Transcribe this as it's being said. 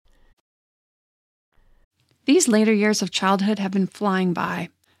These later years of childhood have been flying by.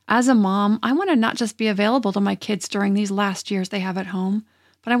 As a mom, I want to not just be available to my kids during these last years they have at home,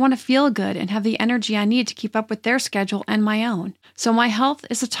 but I want to feel good and have the energy I need to keep up with their schedule and my own. So my health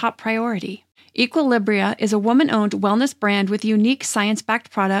is a top priority. Equilibria is a woman-owned wellness brand with unique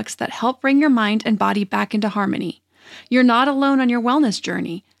science-backed products that help bring your mind and body back into harmony. You're not alone on your wellness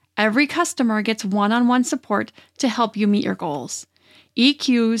journey. Every customer gets one-on-one support to help you meet your goals.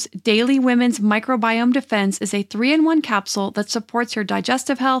 EQ's Daily Women's Microbiome Defense is a 3-in-1 capsule that supports your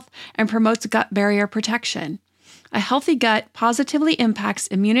digestive health and promotes gut barrier protection. A healthy gut positively impacts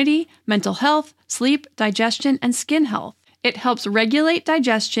immunity, mental health, sleep, digestion, and skin health. It helps regulate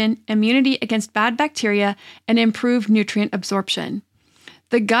digestion, immunity against bad bacteria, and improve nutrient absorption.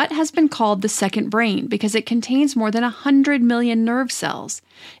 The gut has been called the second brain because it contains more than 100 million nerve cells.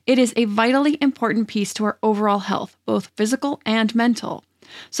 It is a vitally important piece to our overall health, both physical and mental.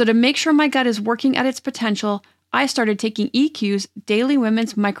 So to make sure my gut is working at its potential, I started taking EQ's Daily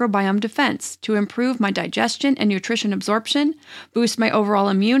Women's Microbiome Defense to improve my digestion and nutrition absorption, boost my overall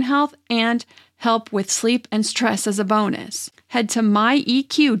immune health, and help with sleep and stress as a bonus. Head to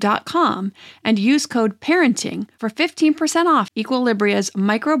myeq.com and use code PARENTING for 15% off Equilibria's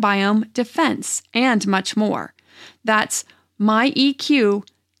Microbiome Defense and much more. That's myeq.com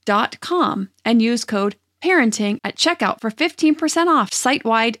and use code PARENTING at checkout for 15% off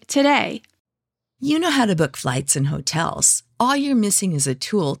site-wide today. You know how to book flights and hotels. All you're missing is a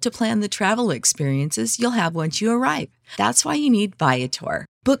tool to plan the travel experiences you'll have once you arrive. That's why you need Viator.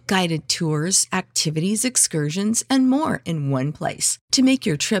 Book guided tours, activities, excursions, and more in one place to make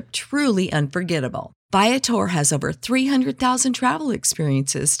your trip truly unforgettable. Viator has over 300,000 travel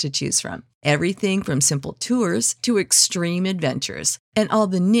experiences to choose from. Everything from simple tours to extreme adventures and all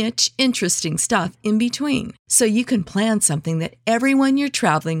the niche, interesting stuff in between. So you can plan something that everyone you're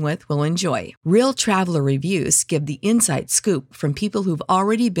traveling with will enjoy. Real traveler reviews give the inside scoop from people who've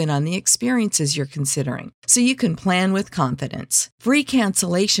already been on the experiences you're considering. So you can plan with confidence. Free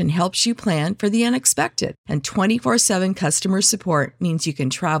cancellation helps you plan for the unexpected. And 24/7 customer support means you can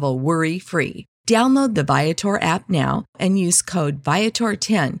travel worry-free. Download the Viator app now and use code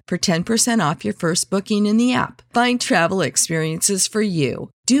Viator10 for 10% off your first booking in the app. Find travel experiences for you.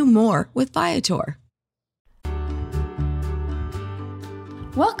 Do more with Viator.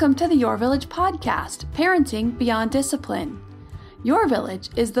 Welcome to the Your Village podcast, Parenting Beyond Discipline. Your Village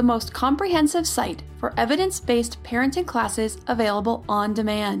is the most comprehensive site for evidence-based parenting classes available on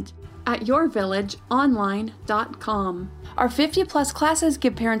demand at yourvillageonline.com. Our 50-plus classes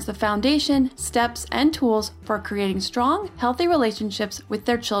give parents the foundation, steps, and tools for creating strong, healthy relationships with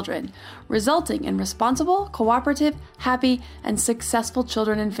their children, resulting in responsible, cooperative, happy, and successful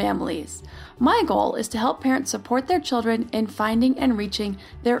children and families. My goal is to help parents support their children in finding and reaching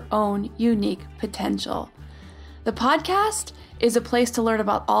their own unique potential. The podcast is a place to learn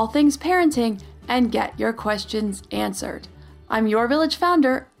about all things parenting and get your questions answered. I'm Your Village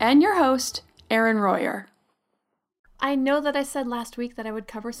founder and your host, Erin Royer. I know that I said last week that I would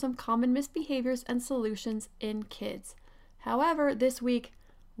cover some common misbehaviors and solutions in kids. However, this week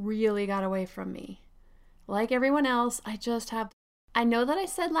really got away from me. Like everyone else, I know that I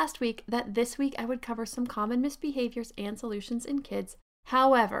said last week that this week I would cover some common misbehaviors and solutions in kids.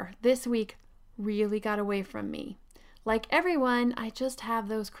 However, this week really got away from me. Like everyone, I just have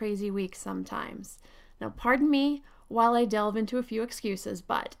those crazy weeks sometimes. Now, pardon me while I delve into a few excuses,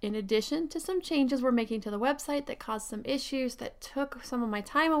 but in addition to some changes we're making to the website that caused some issues that took some of my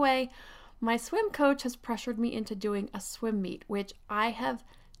time away, my swim coach has pressured me into doing a swim meet, which I have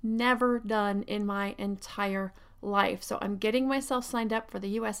never done in my entire life. So I'm getting myself signed up for the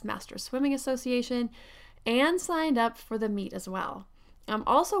U.S. Masters Swimming Association and signed up for the meet as well. I'm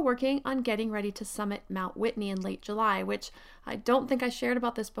also working on getting ready to summit Mount Whitney in late July, which I don't think I shared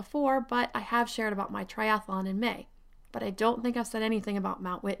about this before, but I have shared about my triathlon in May. But I don't think I've said anything about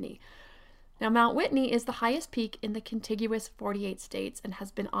Mount Whitney. Now, Mount Whitney is the highest peak in the contiguous 48 states and has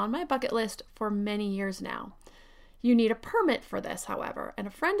been on my bucket list for many years now. You need a permit for this, however, and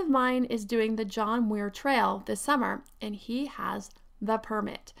a friend of mine is doing the John Muir Trail this summer, and he has the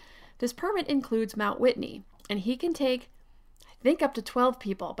permit. This permit includes Mount Whitney, and he can take, I think, up to 12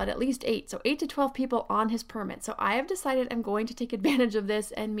 people, but at least 8, so 8 to 12 people on his permit. So I have decided I'm going to take advantage of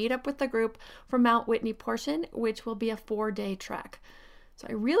this and meet up with the group for Mount Whitney portion, which will be a 4-day trek. So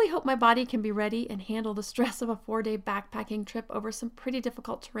I really hope my body can be ready and handle the stress of a 4-day backpacking trip over some pretty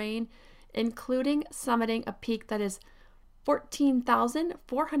difficult terrain, including summiting a peak that is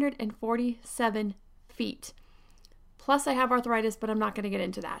 14,447 feet. Plus I have arthritis, but I'm not going to get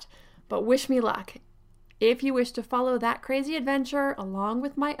into that. But wish me luck. If you wish to follow that crazy adventure along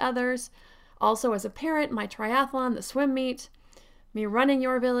with my others Also, as a parent, my triathlon, the swim meet, me running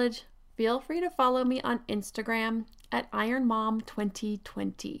your village, feel free to follow me on Instagram at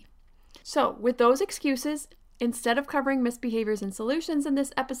IronMom2020. So with those excuses, instead of covering misbehaviors and solutions in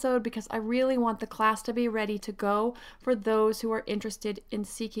this episode, because I really want the class to be ready to go for those who are interested in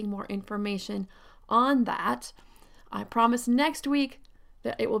seeking more information on that, I promise next week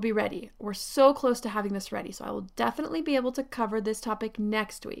that it will be ready. We're so close to having this ready, so I will definitely be able to cover this topic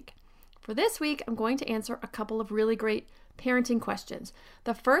next week. For this week, I'm going to answer a couple of really great parenting questions.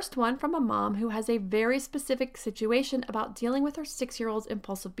 The first one from a mom who has a very specific situation about dealing with her 6-year-old's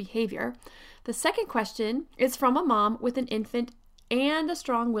impulsive behavior. The second question is from a mom with an infant and a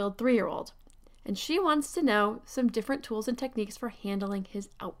strong-willed 3-year-old, and she wants to know some different tools and techniques for handling his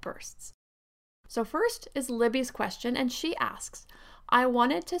outbursts. So first is Libby's question, and she asks, I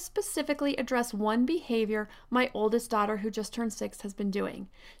wanted to specifically address one behavior my oldest daughter, who just turned 6, has been doing.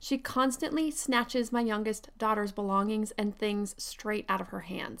 She constantly snatches my youngest daughter's belongings and things straight out of her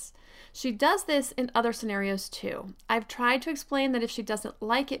hands. She does this in other scenarios too. I've tried to explain that if she doesn't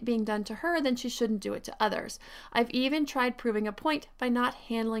like it being done to her, then she shouldn't do it to others. I've even tried proving a point by not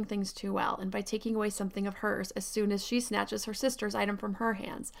handling things too well and by taking away something of hers as soon as she snatches her sister's item from her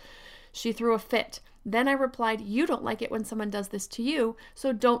hands. She threw a fit. Then I replied, you don't like it when someone does this to you,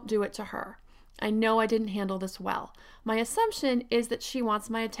 so don't do it to her. I know I didn't handle this well. My assumption is that she wants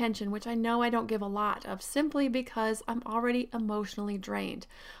my attention, which I know I don't give a lot of, simply because I'm already emotionally drained.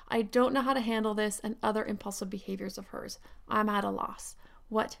 I don't know how to handle this and other impulsive behaviors of hers. I'm at a loss.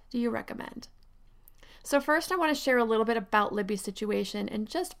 What do you recommend? So first, I want to share a little bit about Libby's situation, and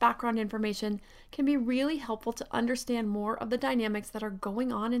just background information can be really helpful to understand more of the dynamics that are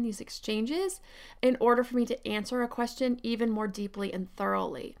going on in these exchanges in order for me to answer a question even more deeply and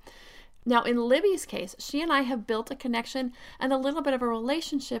thoroughly. Now, in Libby's case, she and I have built a connection and a little bit of a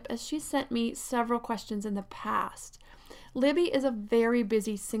relationship as she sent me several questions in the past. Libby is a very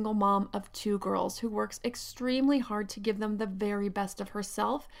busy single mom of 2 girls who works extremely hard to give them the very best of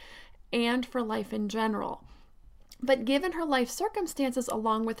herself and for life in general. But given her life circumstances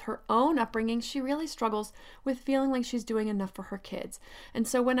along with her own upbringing, she really struggles with feeling like she's doing enough for her kids. And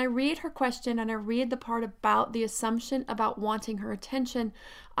so when I read her question and I read the part about the assumption about wanting her attention,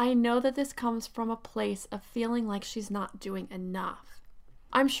 I know that this comes from a place of feeling like she's not doing enough.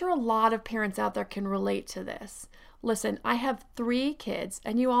 I'm sure a lot of parents out there can relate to this. Listen, I have 3 kids,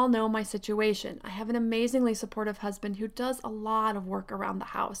 and you all know my situation. I have an amazingly supportive husband who does a lot of work around the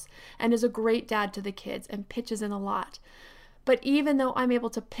house and is a great dad to the kids and pitches in a lot. But even though I'm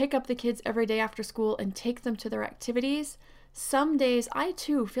able to pick up the kids every day after school and take them to their activities, some days I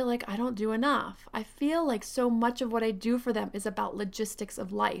too feel like I don't do enough. I feel like so much of what I do for them is about logistics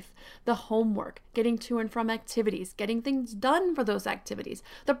of life, the homework, getting to and from activities, getting things done for those activities,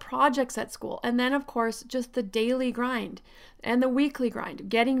 the projects at school, and then of course just the daily grind and the weekly grind,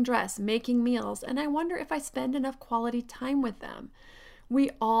 getting dressed, making meals, and I wonder if I spend enough quality time with them. We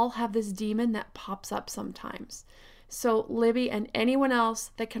all have this demon that pops up sometimes. So Libby and anyone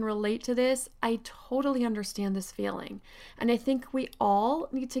else that can relate to this, I totally understand this feeling. And I think we all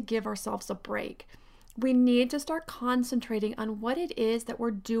need to give ourselves a break. We need to start concentrating on what it is that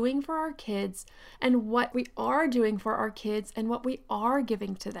we're doing for our kids and what we are doing for our kids and what we are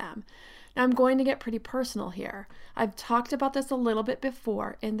giving to them. Now I'm going to get pretty personal here. I've talked about this a little bit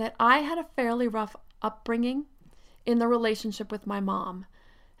before in that I had a fairly rough upbringing in the relationship with my mom.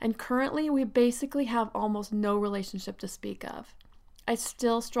 And currently, we basically have almost no relationship to speak of. I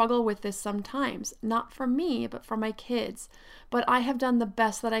still struggle with this sometimes, not for me, but for my kids. But I have done the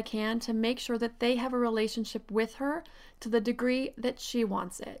best that I can to make sure that they have a relationship with her to the degree that she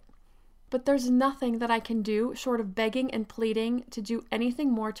wants it. But there's nothing that I can do short of begging and pleading to do anything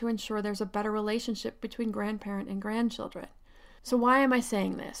more to ensure there's a better relationship between grandparent and grandchildren. So why am I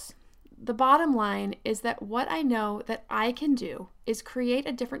saying this? The bottom line is that what I know that I can do is create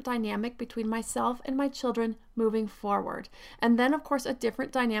a different dynamic between myself and my children moving forward. And then, of course, a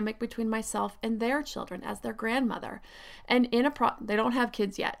different dynamic between myself and their children as their grandmother. And they don't have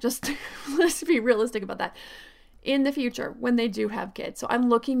kids yet. Just let's be realistic about that. In the future, when they do have kids. So I'm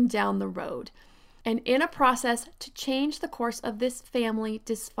looking down the road. And in a process to change the course of this family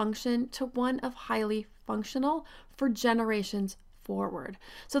dysfunction to one of highly functional for generations forward.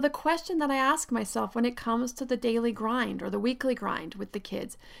 So the question that I ask myself when it comes to the daily grind or the weekly grind with the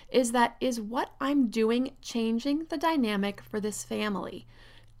kids is what I'm doing changing the dynamic for this family?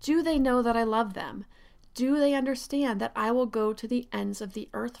 Do they know that I love them? Do they understand that I will go to the ends of the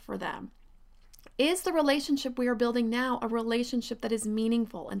earth for them? Is the relationship we are building now a relationship that is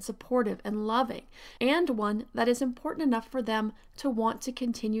meaningful and supportive and loving, and one that is important enough for them to want to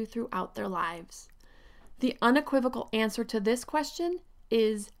continue throughout their lives? The unequivocal answer to this question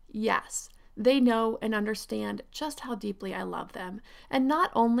is yes. They know and understand just how deeply I love them. And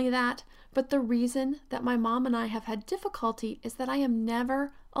not only that, but the reason that my mom and I have had difficulty is that I am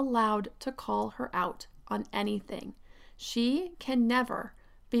never allowed to call her out on anything. She can never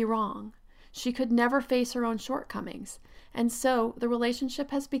be wrong. She could never face her own shortcomings. And so the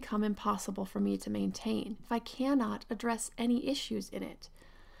relationship has become impossible for me to maintain if I cannot address any issues in it.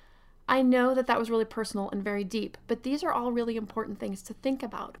 I know that was really personal and very deep, but these are all really important things to think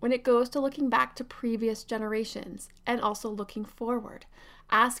about when it goes to looking back to previous generations and also looking forward,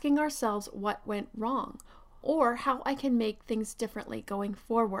 asking ourselves what went wrong or how I can make things differently going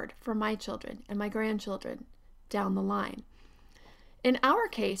forward for my children and my grandchildren down the line. In our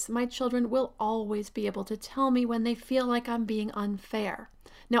case, my children will always be able to tell me when they feel like I'm being unfair.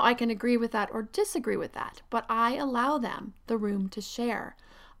 Now, I can agree with that or disagree with that, but I allow them the room to share.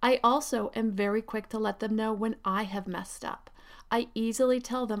 I also am very quick to let them know when I have messed up. I easily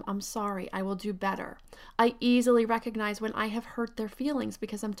tell them I'm sorry, I will do better. I easily recognize when I have hurt their feelings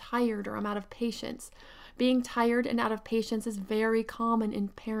because I'm tired or I'm out of patience. Being tired and out of patience is very common in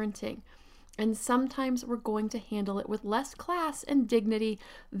parenting. And sometimes we're going to handle it with less class and dignity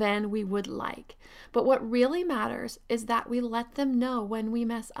than we would like. But what really matters is that we let them know when we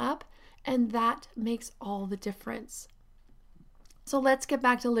mess up, and that makes all the difference. So let's get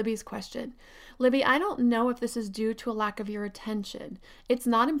back to Libby's question. Libby, I don't know if this is due to a lack of your attention. It's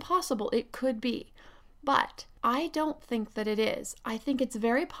not impossible. It could be. But I don't think that it is. I think it's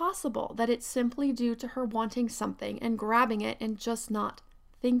very possible that it's simply due to her wanting something and grabbing it and just not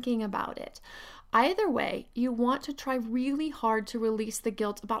thinking about it. Either way, you want to try really hard to release the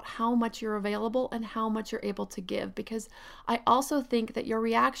guilt about how much you're available and how much you're able to give, because I also think that your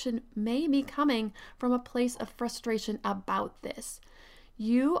reaction may be coming from a place of frustration about this.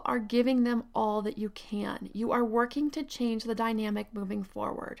 You are giving them all that you can. You are working to change the dynamic moving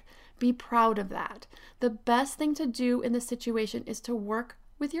forward. Be proud of that. The best thing to do in this situation is to work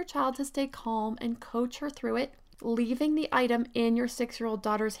with your child to stay calm and coach her through it, leaving the item in your 6-year-old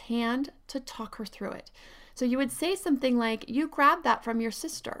daughter's hand to talk her through it. So you would say something like, you grabbed that from your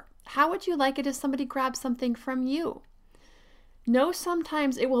sister. How would you like it if somebody grabbed something from you? No,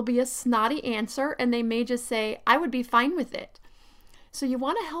 sometimes it will be a snotty answer and they may just say, I would be fine with it. So you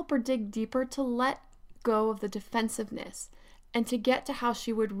want to help her dig deeper to let go of the defensiveness and to get to how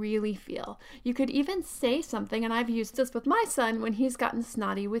she would really feel. You could even say something, and I've used this with my son when he's gotten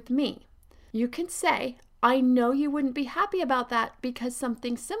snotty with me. You can say, I know you wouldn't be happy about that because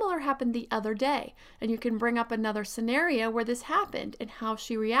something similar happened the other day. And you can bring up another scenario where this happened and how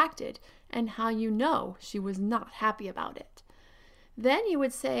she reacted and how you know she was not happy about it. Then you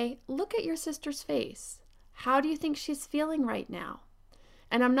would say, look at your sister's face. How do you think she's feeling right now?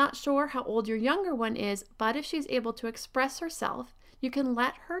 And I'm not sure how old your younger one is, but if she's able to express herself, you can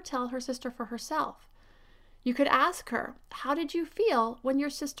let her tell her sister for herself. You could ask her, how did you feel when your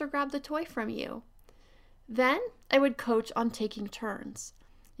sister grabbed the toy from you? Then I would coach on taking turns.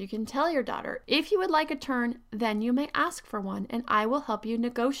 You can tell your daughter, if you would like a turn, then you may ask for one, and I will help you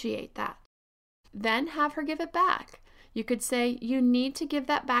negotiate that. Then have her give it back. You could say, you need to give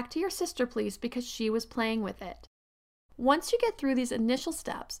that back to your sister, please, because she was playing with it. Once you get through these initial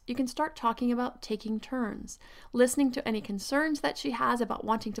steps, you can start talking about taking turns, listening to any concerns that she has about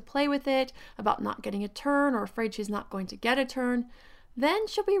wanting to play with it, about not getting a turn or afraid she's not going to get a turn. Then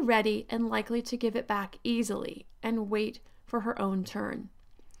she'll be ready and likely to give it back easily and wait for her own turn.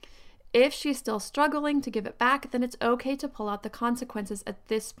 If she's still struggling to give it back, then it's okay to pull out the consequences at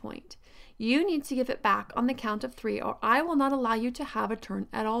this point. You need to give it back on the count of 3 or I will not allow you to have a turn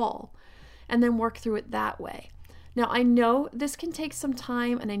at all, and then work through it that way. Now, I know this can take some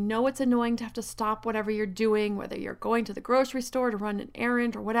time, and I know it's annoying to have to stop whatever you're doing, whether you're going to the grocery store to run an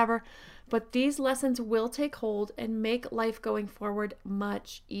errand or whatever, but these lessons will take hold and make life going forward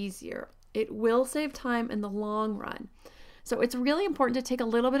much easier. It will save time in the long run. So it's really important to take a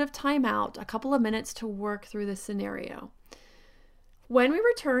little bit of time out, a couple of minutes to work through this scenario. When we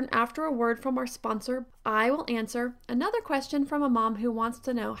return after a word from our sponsor, I will answer another question from a mom who wants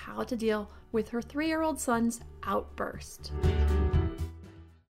to know how to deal with her 3-year-old son's outburst.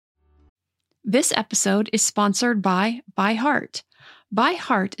 This episode is sponsored by ByHeart.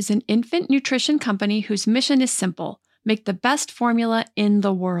 ByHeart is an infant nutrition company whose mission is simple: make the best formula in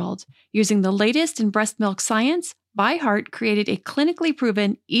the world. Using the latest in breast milk science, ByHeart created a clinically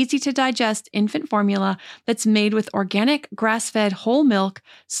proven, easy-to-digest infant formula that's made with organic, grass-fed whole milk,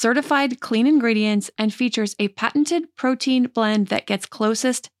 certified clean ingredients, and features a patented protein blend that gets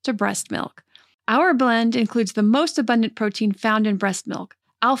closest to breast milk. Our blend includes the most abundant protein found in breast milk,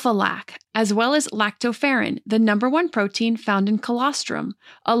 alpha-lac, as well as lactoferrin, the number one protein found in colostrum,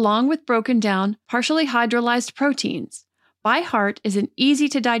 along with broken down, partially hydrolyzed proteins. ByHeart is an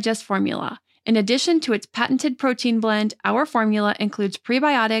easy-to-digest formula. In addition to its patented protein blend, our formula includes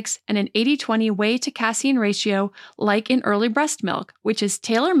prebiotics and an 80-20 whey to casein ratio like in early breast milk, which is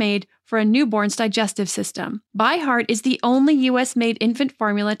tailor-made for a newborn's digestive system. ByHeart is the only U.S.-made infant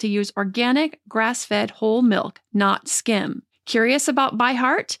formula to use organic, grass-fed whole milk, not skim. Curious about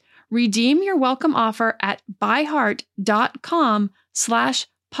ByHeart? Redeem your welcome offer at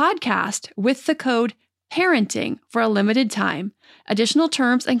byheart.com/podcast with the code parenting for a limited time. Additional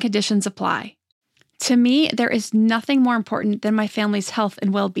terms and conditions apply. To me, there is nothing more important than my family's health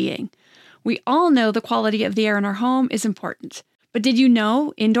and well-being. We all know the quality of the air in our home is important. But did you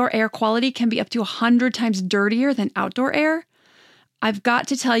know indoor air quality can be up to 100 times dirtier than outdoor air? I've got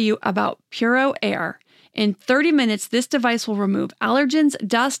to tell you about Puro Air. In 30 minutes, this device will remove allergens,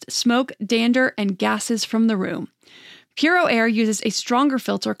 dust, smoke, dander, and gases from the room. Puro Air uses a stronger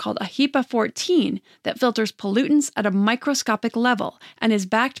filter called a HEPA 14 that filters pollutants at a microscopic level and is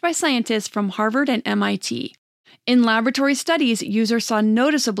backed by scientists from Harvard and MIT. In laboratory studies, users saw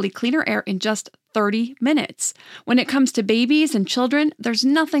noticeably cleaner air in just 30 minutes. When it comes to babies and children, there's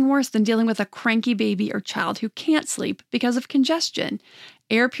nothing worse than dealing with a cranky baby or child who can't sleep because of congestion.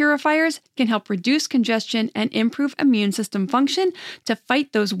 Air purifiers can help reduce congestion and improve immune system function to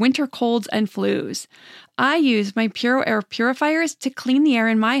fight those winter colds and flus. I use my Puro Air purifiers to clean the air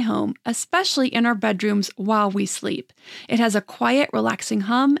in my home, especially in our bedrooms while we sleep. It has a quiet, relaxing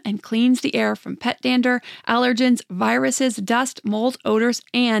hum and cleans the air from pet dander, allergens, viruses, dust, mold, odors,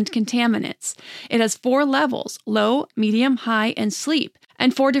 and contaminants. It has 4 levels: low, medium, high, and sleep,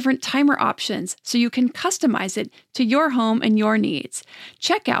 and 4 different timer options, so you can customize it to your home and your needs.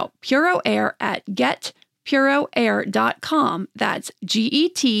 Check out Puro Air at getpuroair.com. That's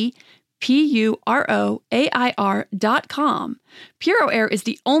GETPUROAIR.com. Puro Air is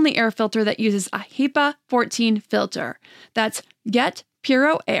the only air filter that uses a HEPA 14 filter. That's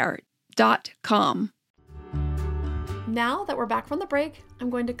getpuroair.com. Now that we're back from the break, I'm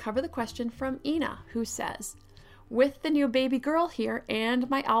going to cover the question from Ina, who says, with the new baby girl here and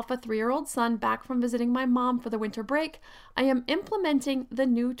my alpha 3-year-old son back from visiting my mom for the winter break, I am implementing the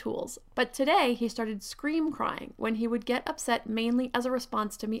new tools. But today he started scream crying when he would get upset, mainly as a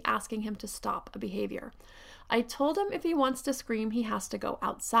response to me asking him to stop a behavior. I told him if he wants to scream, he has to go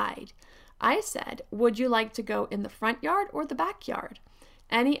outside. I said, would you like to go in the front yard or the backyard?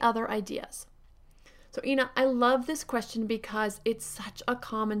 Any other ideas? So Ina, I love this question because it's such a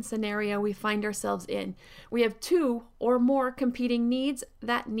common scenario we find ourselves in. We have 2 or more competing needs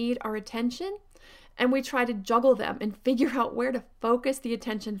that need our attention, and we try to juggle them and figure out where to focus the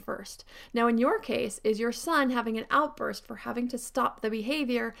attention first. Now, in your case, is your son having an outburst for having to stop the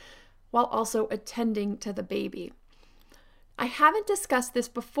behavior while also attending to the baby? I haven't discussed this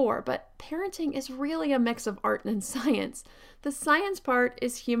before, but parenting is really a mix of art and science. The science part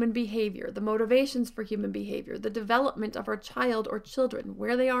is human behavior, the motivations for human behavior, the development of our child or children,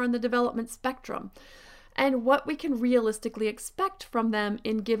 where they are in the development spectrum, and what we can realistically expect from them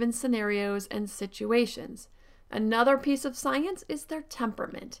in given scenarios and situations. Another piece of science is their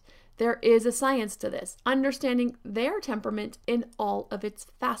temperament. There is a science to this, understanding their temperament in all of its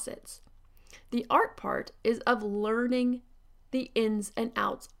facets. The art part is of learning the ins and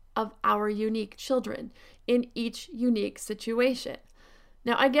outs of our unique children in each unique situation.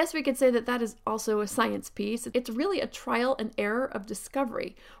 Now, I guess we could say that that is also a science piece. It's really a trial and error of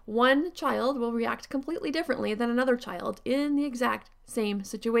discovery. One child will react completely differently than another child in the exact same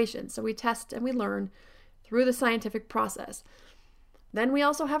situation. So we test and we learn through the scientific process. Then we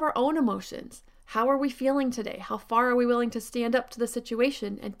also have our own emotions. How are we feeling today? How far are we willing to stand up to the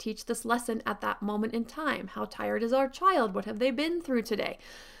situation and teach this lesson at that moment in time? How tired is our child? What have they been through today?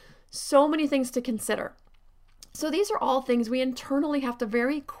 So many things to consider. So these are all things we internally have to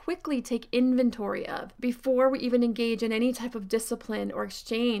very quickly take inventory of before we even engage in any type of discipline or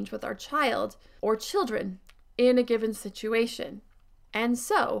exchange with our child or children in a given situation. And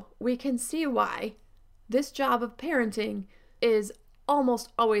so we can see why this job of parenting is almost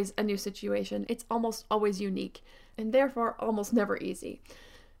always a new situation. It's almost always unique and therefore almost never easy.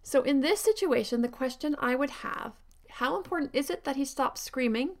 So in this situation, the question I would have, how important is it that he stops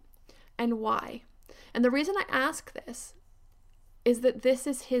screaming and why? And the reason I ask this is that this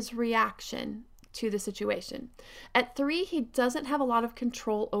is his reaction to the situation. At 3, he doesn't have a lot of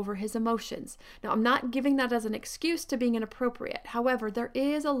control over his emotions. Now, I'm not giving that as an excuse to being inappropriate. However, there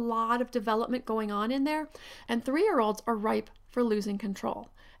is a lot of development going on in there, and 3-year-olds are ripe for losing control.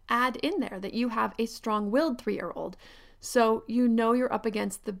 Add in there that you have a strong-willed 3-year-old, so you know you're up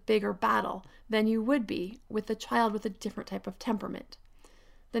against the bigger battle than you would be with a child with a different type of temperament.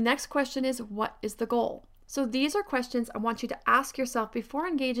 The next question is, what is the goal? So these are questions I want you to ask yourself before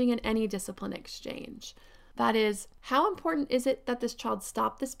engaging in any discipline exchange. That is, how important is it that this child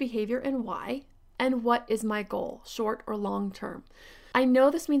stop this behavior and why? And what is my goal, short or long term? I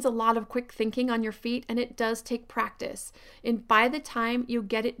know this means a lot of quick thinking on your feet, and it does take practice. And by the time you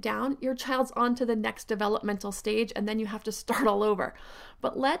get it down, your child's on to the next developmental stage, and then you have to start all over.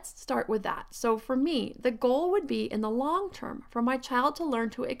 But let's start with that. So for me, the goal would be in the long term for my child to learn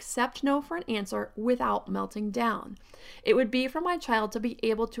to accept no for an answer without melting down. It would be for my child to be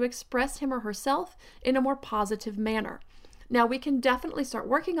able to express him or herself in a more positive manner. Now, we can definitely start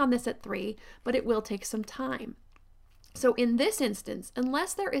working on this at 3, but it will take some time. So in this instance,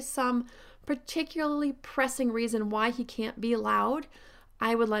 unless there is some particularly pressing reason why he can't be loud,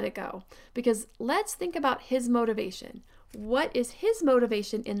 I would let it go. Because let's think about his motivation. What is his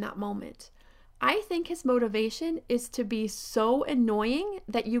motivation in that moment? I think his motivation is to be so annoying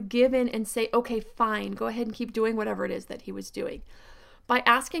that you give in and say, okay, fine, go ahead and keep doing whatever it is that he was doing. By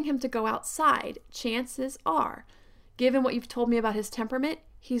asking him to go outside, chances are, given what you've told me about his temperament,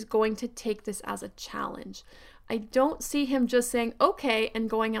 he's going to take this as a challenge. I don't see him just saying, okay, and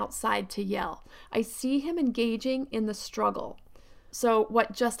going outside to yell. I see him engaging in the struggle. So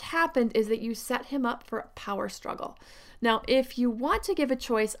what just happened is that you set him up for a power struggle. Now, if you want to give a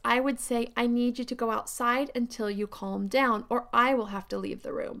choice, I would say, I need you to go outside until you calm down, or I will have to leave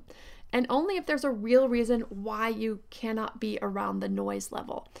the room. And only if there's a real reason why you cannot be around the noise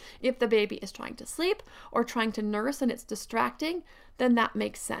level. If the baby is trying to sleep or trying to nurse and it's distracting, then that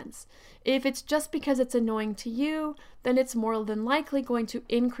makes sense. If it's just because it's annoying to you, then it's more than likely going to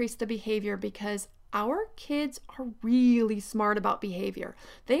increase the behavior because our kids are really smart about behavior.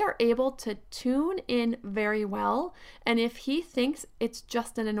 They are able to tune in very well. And if he thinks it's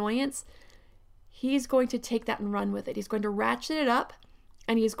just an annoyance, he's going to take that and run with it. He's going to ratchet it up.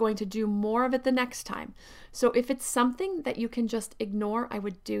 And he's going to do more of it the next time. So if it's something that you can just ignore, I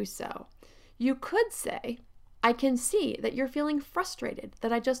would do so. You could say, I can see that you're feeling frustrated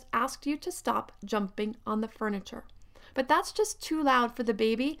that I just asked you to stop jumping on the furniture. But that's just too loud for the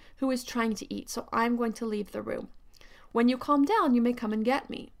baby who is trying to eat, so I'm going to leave the room. When you calm down, you may come and get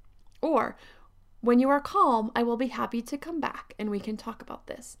me. Or, when you are calm, I will be happy to come back and we can talk about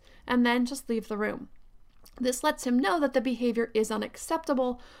this. And then just leave the room. This lets him know that the behavior is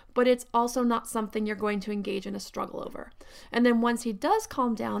unacceptable, but it's also not something you're going to engage in a struggle over. And then once he does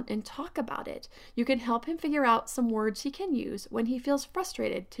calm down and talk about it, you can help him figure out some words he can use when he feels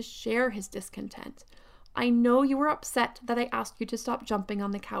frustrated to share his discontent. I know you were upset that I asked you to stop jumping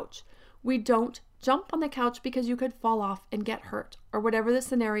on the couch. We don't jump on the couch because you could fall off and get hurt, or whatever the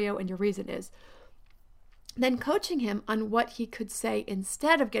scenario and your reason is. Then coaching him on what he could say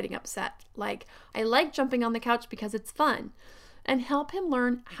instead of getting upset, like, I like jumping on the couch because it's fun, and help him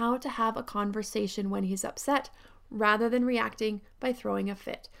learn how to have a conversation when he's upset rather than reacting by throwing a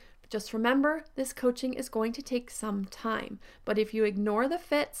fit. Just remember, this coaching is going to take some time, but if you ignore the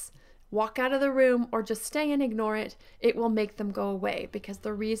fits, walk out of the room, or just stay and ignore it, it will make them go away because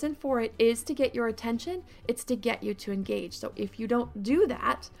the reason for it is to get your attention. It's to get you to engage. So if you don't do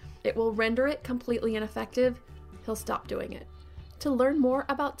that, it will render it completely ineffective. He'll stop doing it. To learn more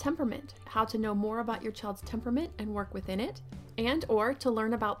about temperament, how to know more about your child's temperament and work within it, and or to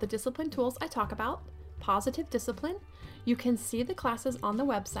learn about the discipline tools I talk about, positive discipline, you can see the classes on the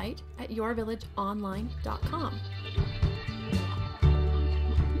website at yourvillageonline.com.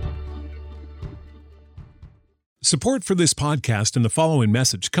 Support for this podcast and the following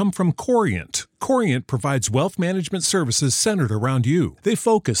message come from Corient. Corient provides wealth management services centered around you. They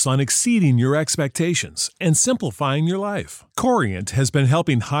focus on exceeding your expectations and simplifying your life. Corient has been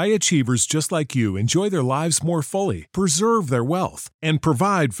helping high achievers just like you enjoy their lives more fully, preserve their wealth, and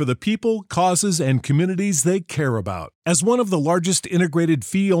provide for the people, causes, and communities they care about. As one of the largest integrated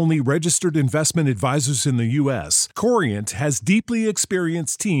fee-only registered investment advisors in the U.S., Corient has deeply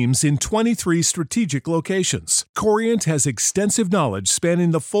experienced teams in 23 strategic locations. Corient has extensive knowledge spanning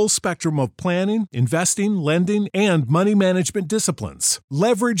the full spectrum of planning, planning, investing, lending, and money management disciplines.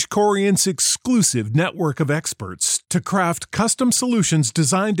 Leverage Corient's exclusive network of experts to craft custom solutions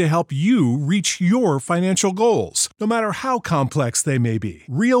designed to help you reach your financial goals, no matter how complex they may be.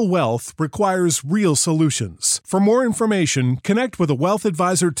 Real wealth requires real solutions. For more information, connect with a wealth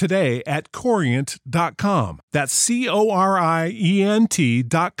advisor today at Corient.com. That's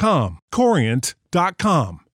Corient.com. Corient.com.